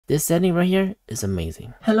This setting right here is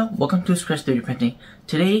amazing. Hello, welcome to Scratch 3D Printing.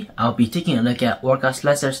 Today, I'll be taking a look at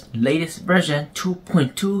Orcaslicer's latest version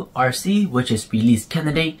 2.2 RC, which is release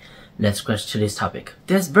candidate. Let's scratch today's topic.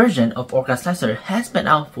 This version of Orcaslicer has been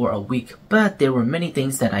out for a week, but there were many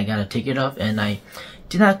things that I gotta take it off, and I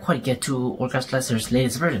did not quite get to Orcaslicer's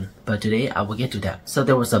latest version, but today I will get to that. So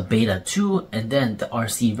there was a beta 2 and then the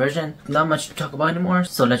RC version. Not much to talk about anymore,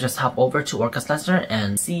 so let's just hop over to Orcaslicer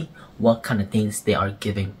and see what kind of things they are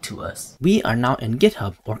giving to us. We are now in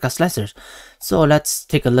GitHub Orcaslicer, so let's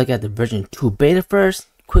take a look at the version 2 beta first.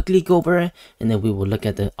 Quickly go over it, and then we will look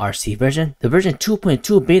at the RC version. The version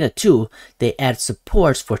 2.2 beta 2, they add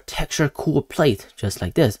supports for texture cool plate, just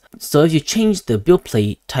like this. So if you change the build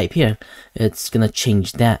plate type here, it's gonna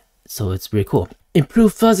change that. So it's really cool.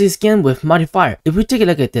 Improve fuzzy skin with modifier. If we take a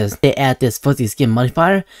look at this, they add this fuzzy skin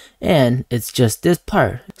modifier, and it's just this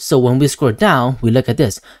part. So when we scroll down, we look at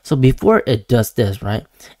this. So before it does this, right?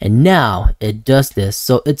 And now it does this.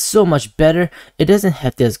 So it's so much better. It doesn't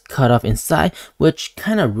have this cut off inside, which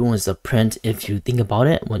kind of ruins the print if you think about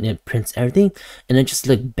it, when it prints everything, and it just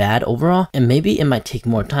looks bad overall. And maybe it might take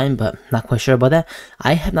more time, but not quite sure about that.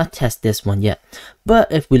 I have not tested this one yet.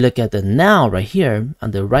 But if we look at the now right here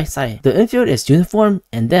on the right side, the infield is uniform,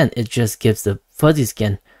 and then it just gives the fuzzy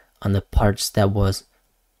skin on the parts that was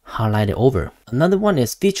highlighted over. Another one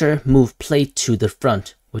is feature move plate to the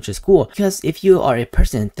front, which is cool because if you are a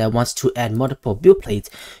person that wants to add multiple build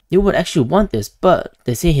plates, you would actually want this. But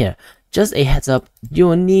they say here, just a heads up, you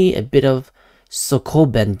will need a bit of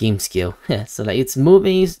Sokoban game skill. So like it's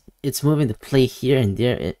moving the plate here and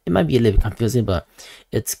there. It might be a little bit confusing, but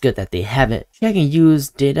it's good that they have it. Check and use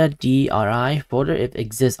data DRI folder if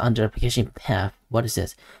exists under application path. What is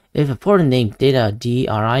this? If a folder named data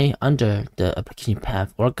DRI under the application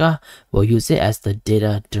path, Orca will use it as the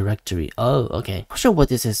data directory. Oh, okay. Not sure what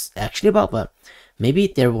this is actually about, but maybe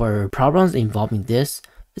there were problems involving this.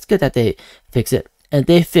 It's good that they fix it. And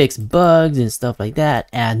they fix bugs and stuff like that,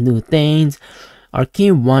 add new things.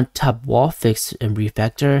 Arcane 1 top wall fix and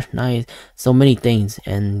refactor, nice, so many things.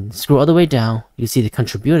 And scroll all the way down, you see the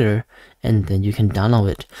contributor, and then you can download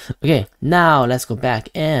it. Okay, now let's go back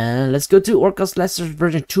and let's go to Orcaslicer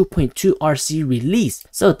version 2.2 RC release.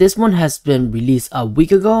 So this one has been released a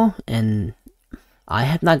week ago, and I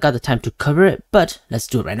have not got the time to cover it, but let's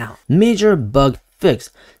do it right now. Major bug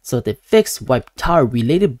fix. So they fixed wipe tower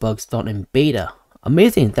related bugs found in beta.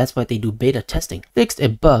 Amazing, that's why they do beta testing. Fixed a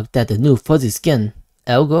bug that the new fuzzy skin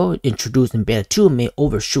algo introduced in beta 2 may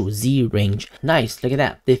overshoot Z range. Nice, look at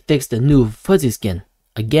that. They fixed the new fuzzy skin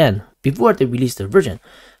again before they released the version.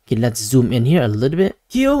 Okay, let's zoom in here a little bit.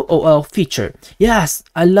 QOL feature. Yes,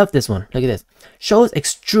 I love this one. Look at this. Shows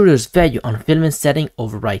extruder's value on filament setting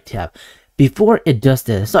override tab. Before it does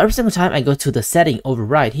this, so every single time I go to the setting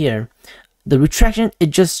override here, the retraction, it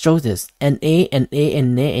just shows this NA.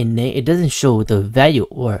 It doesn't show the value,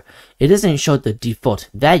 or it doesn't show the default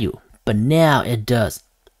value, but now it does.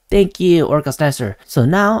 Thank you, Orcaslicer. So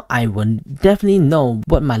now I will definitely know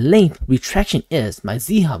what my length retraction is, my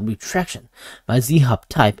Z-hub retraction, my Z-hub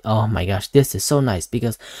type. Oh my gosh, this is so nice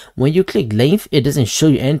because when you click length, it doesn't show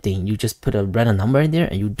you anything. You just put a random number in there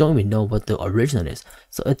and you don't even know what the original is.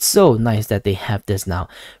 So it's so nice that they have this now.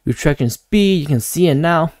 Retraction speed, you can see it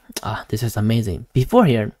now. This is amazing. Before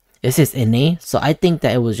here, it says NA, so I think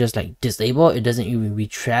that it was just like disabled. It doesn't even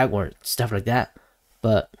retract or stuff like that.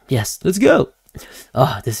 But yes, let's go.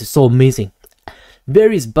 This is so amazing.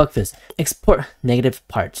 Various bug fix. Export negative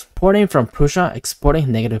parts. Porting from Prusa, exporting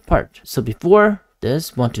negative part. So before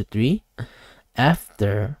this, 1, 2, 3.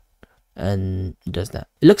 After, and it does that.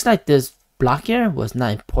 It looks like this block here was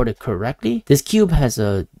not imported correctly. This cube has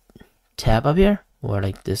a tab up here, or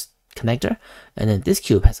like this connector, and then this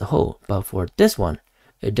cube has a hole. But for this one,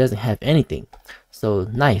 it doesn't have anything. So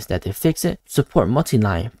nice that they fix it. Support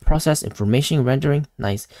multi-line process information rendering.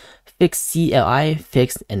 Nice. Fix CLI.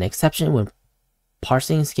 Fixed an exception when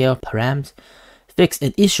parsing scale params. Fix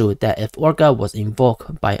an issue that if Orca was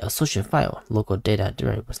invoked by associate file, local data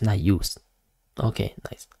directory was not used. Okay,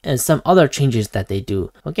 nice. And some other changes that they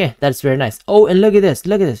do. Okay, that's very nice. Oh, and look at this.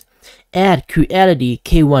 Look at this. Add creality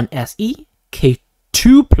K1SE,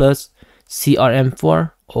 K2 plus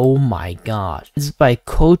CRM4. Oh my gosh. This is by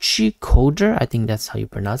Kochi Coder. I think that's how you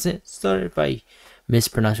pronounce it. Sorry if I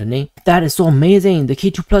mispronounce your name. That is so amazing. The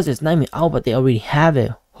K2 Plus is not even out, but they already have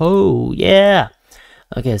it. Oh yeah.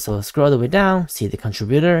 Okay, so scroll all the way down, see the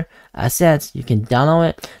contributor, assets, you can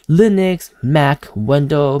download it. Linux, Mac,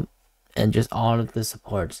 Windows, and just all of the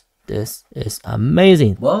supports. This is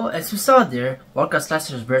amazing. Well, as you saw there,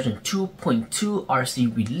 Orcaslicer's version 2.2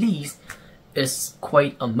 RC release is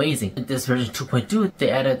quite amazing. In this version 2.2, they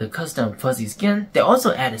added the custom fuzzy skin. They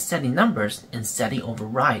also added setting numbers and setting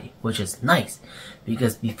override, which is nice.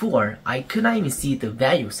 Because before, I could not even see the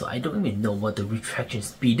value, so I don't even know what the retraction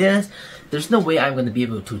speed is. There's no way I'm going to be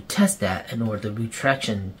able to test that and or the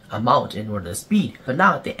retraction amount and or the speed. But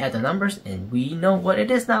now they add the numbers and we know what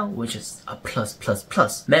it is now, which is a plus plus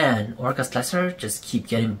plus. Man, Orcaslicer just keep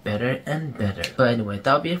getting better and better. But anyway,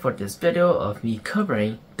 that'll be it for this video of me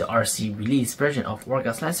covering the RC release version of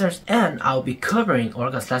Orcaslicers, and I'll be covering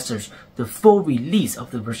Orcaslicers the full release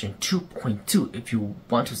of the version 2.2. If you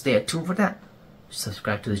want to stay tuned for that,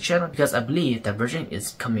 subscribe to the channel because I believe that version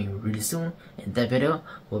is coming really soon, and that video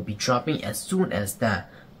will be dropping as soon as that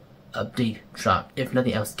update drop, if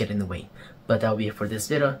nothing else get in the way. But that'll be it for this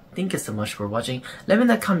video. Thank you so much for watching. Let me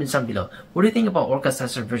know in the comments down below, what do you think about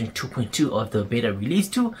Orcaslicer version 2.2 of the beta release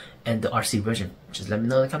 2 and the RC version? Just let me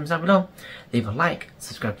know in the comments down below. Leave a like,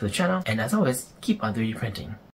 subscribe to the channel, and as always, keep on 3D printing.